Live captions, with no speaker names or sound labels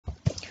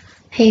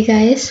Hey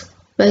guys,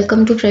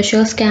 welcome to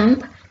Freshers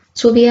Camp.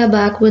 So we are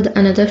back with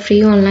another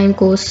free online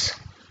course,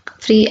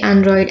 free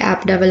Android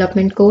app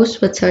development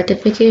course with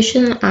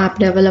certification, app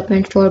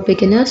development for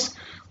beginners,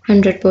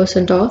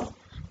 100% off.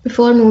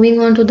 Before moving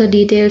on to the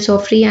details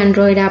of free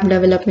Android app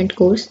development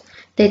course,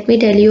 let me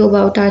tell you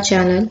about our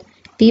channel.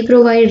 We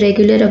provide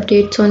regular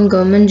updates on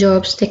government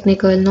jobs,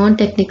 technical,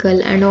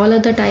 non-technical and all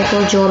other type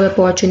of job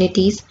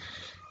opportunities,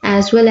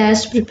 as well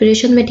as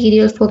preparation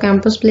material for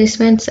campus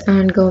placements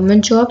and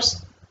government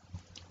jobs.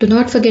 Do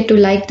not forget to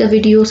like the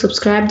video,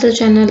 subscribe the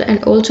channel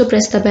and also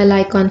press the bell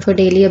icon for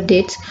daily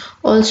updates.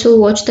 Also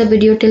watch the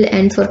video till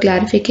end for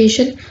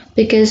clarification,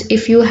 because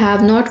if you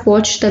have not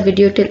watched the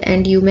video till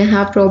end you may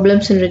have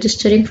problems in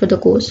registering for the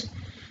course.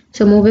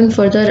 So moving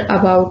further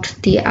about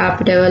the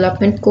app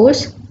development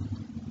course.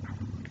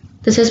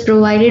 This is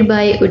provided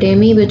by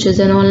Udemy, which is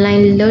an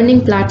online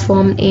learning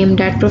platform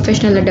aimed at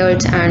professional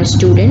adults and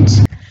students.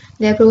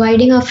 They are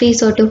providing a free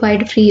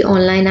certified free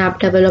online app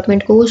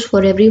development course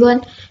for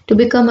everyone to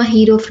become a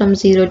hero from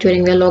zero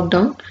during the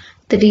lockdown.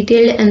 The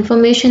detailed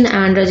information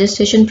and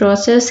registration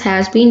process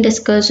has been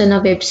discussed on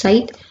our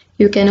website.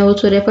 You can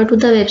also refer to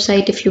the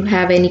website if you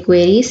have any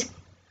queries.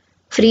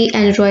 Free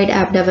Android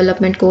app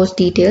development course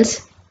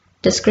details.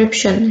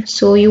 Description.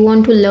 So you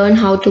want to learn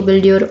how to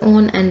build your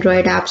own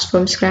Android apps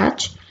from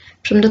scratch,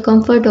 from the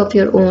comfort of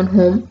your own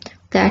home,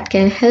 that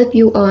can help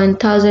you earn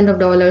thousands of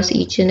dollars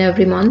each and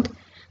every month.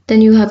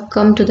 Then you have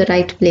come to the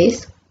right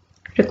place.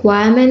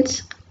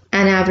 Requirements: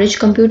 an average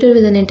computer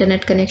with an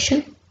internet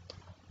connection.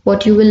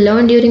 What you will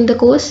learn during the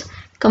course: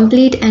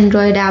 complete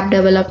Android app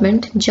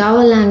development,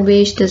 Java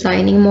language,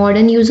 designing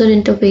modern user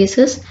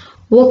interfaces,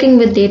 working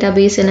with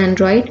database in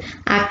Android,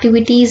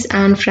 activities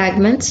and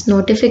fragments,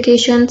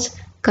 notifications,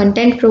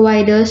 content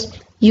providers,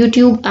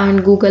 YouTube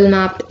and Google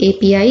Map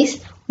APIs,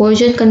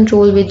 version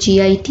control with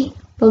Git,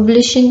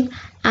 publishing,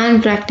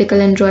 and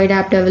practical Android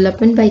app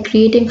development by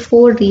creating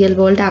 4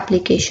 real-world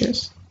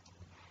applications.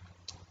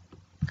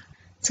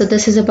 So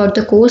this is about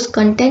the course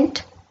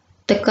content.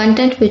 The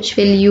content which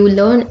will you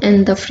learn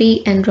in the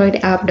free Android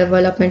app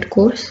development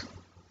course.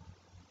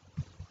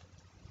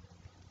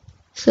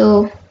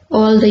 So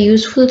all the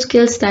useful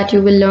skills that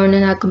you will learn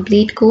in our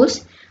complete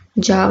course: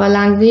 Java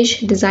language,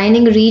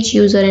 designing rich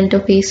user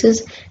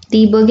interfaces,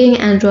 debugging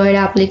Android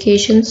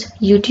applications,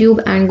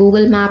 YouTube and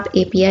Google Map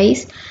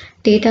APIs,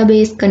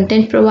 database,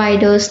 content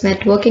providers,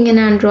 networking in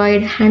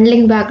Android,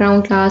 handling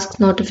background tasks,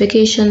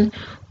 notification,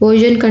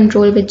 version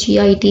control with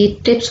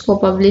Git, tips for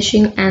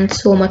publishing, and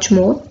so much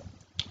more.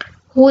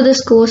 Who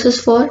this course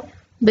is for: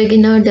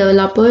 beginner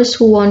developers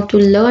who want to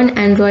learn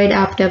Android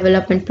app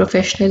development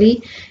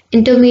professionally,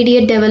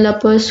 intermediate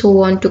developers who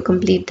want to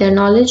complete their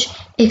knowledge,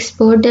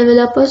 expert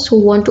developers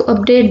who want to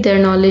update their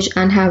knowledge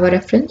and have a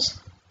reference.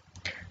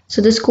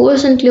 So this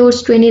course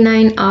includes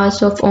 29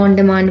 hours of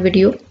on-demand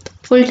video,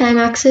 full-time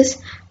access,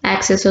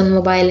 access on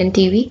mobile and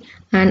TV,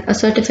 and a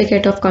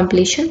certificate of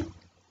completion.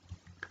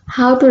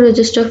 How to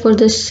register for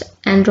this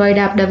Android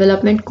app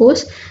development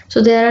course?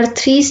 So there are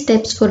 3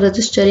 steps for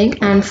registering,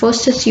 and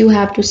first is you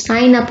have to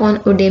sign up on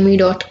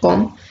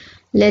udemy.com.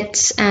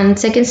 And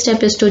second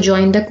step is to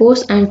join the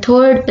course, and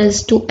third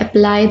is to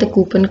apply the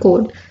coupon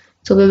code.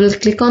 So we will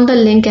click on the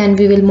link and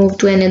we will move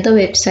to another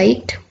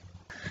website.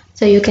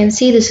 So you can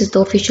see this is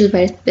the official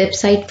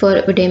website for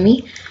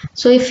Udemy.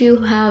 So if you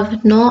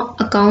have no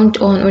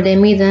account on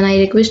Udemy, then I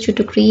request you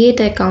to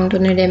create an account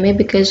on Udemy,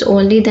 because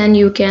only then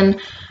you can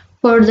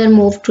further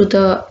move to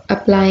the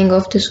applying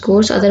of this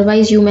course.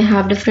 Otherwise you may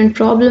have different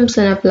problems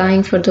in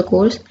applying for the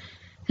course.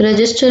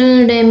 Register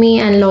on Udemy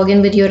and log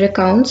in with your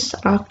accounts.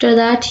 After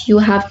that you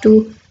have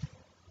to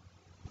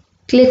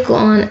click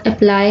on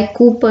apply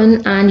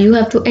coupon and you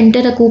have to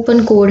enter a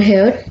coupon code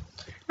here,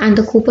 and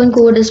the coupon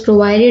code is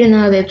provided in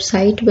our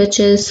website,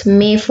 which is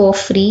May for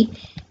free.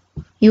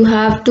 You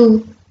have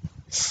to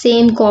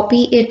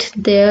copy it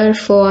there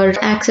for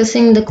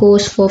accessing the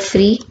course for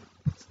free.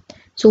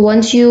 So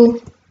once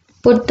you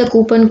put the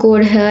coupon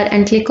code here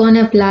and click on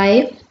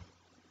apply,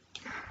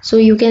 so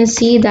you can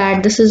see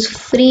that this is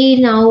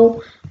free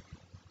now.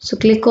 So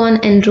click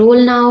on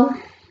enroll now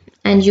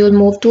and you'll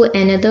move to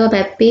another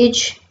web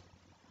page.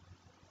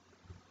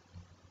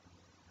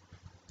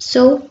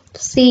 So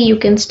see, you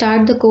can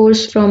start the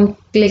course from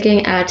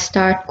clicking at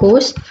start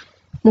course.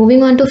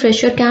 Moving on to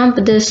Fresher Camp,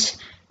 this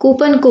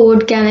coupon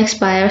code can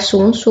expire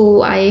soon,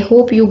 so I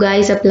hope you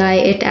guys apply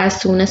it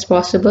as soon as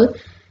possible.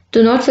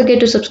 Do not forget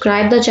to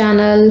subscribe the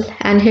channel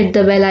and hit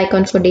the bell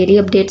icon for daily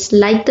updates.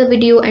 Like the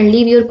video and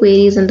leave your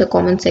queries in the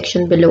comment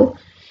section below.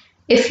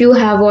 If you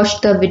have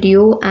watched the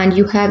video and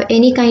you have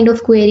any kind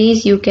of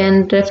queries, you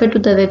can refer to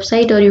the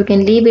website or you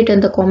can leave it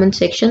in the comment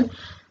section.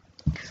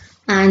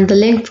 And the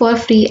link for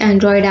free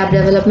Android app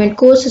development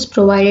course is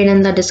provided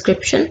in the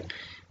description.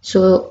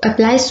 So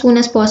apply as soon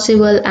as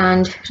possible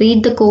and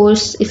read the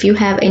course. If you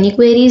have any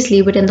queries,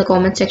 leave it in the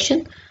comment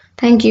section.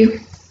 Thank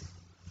you.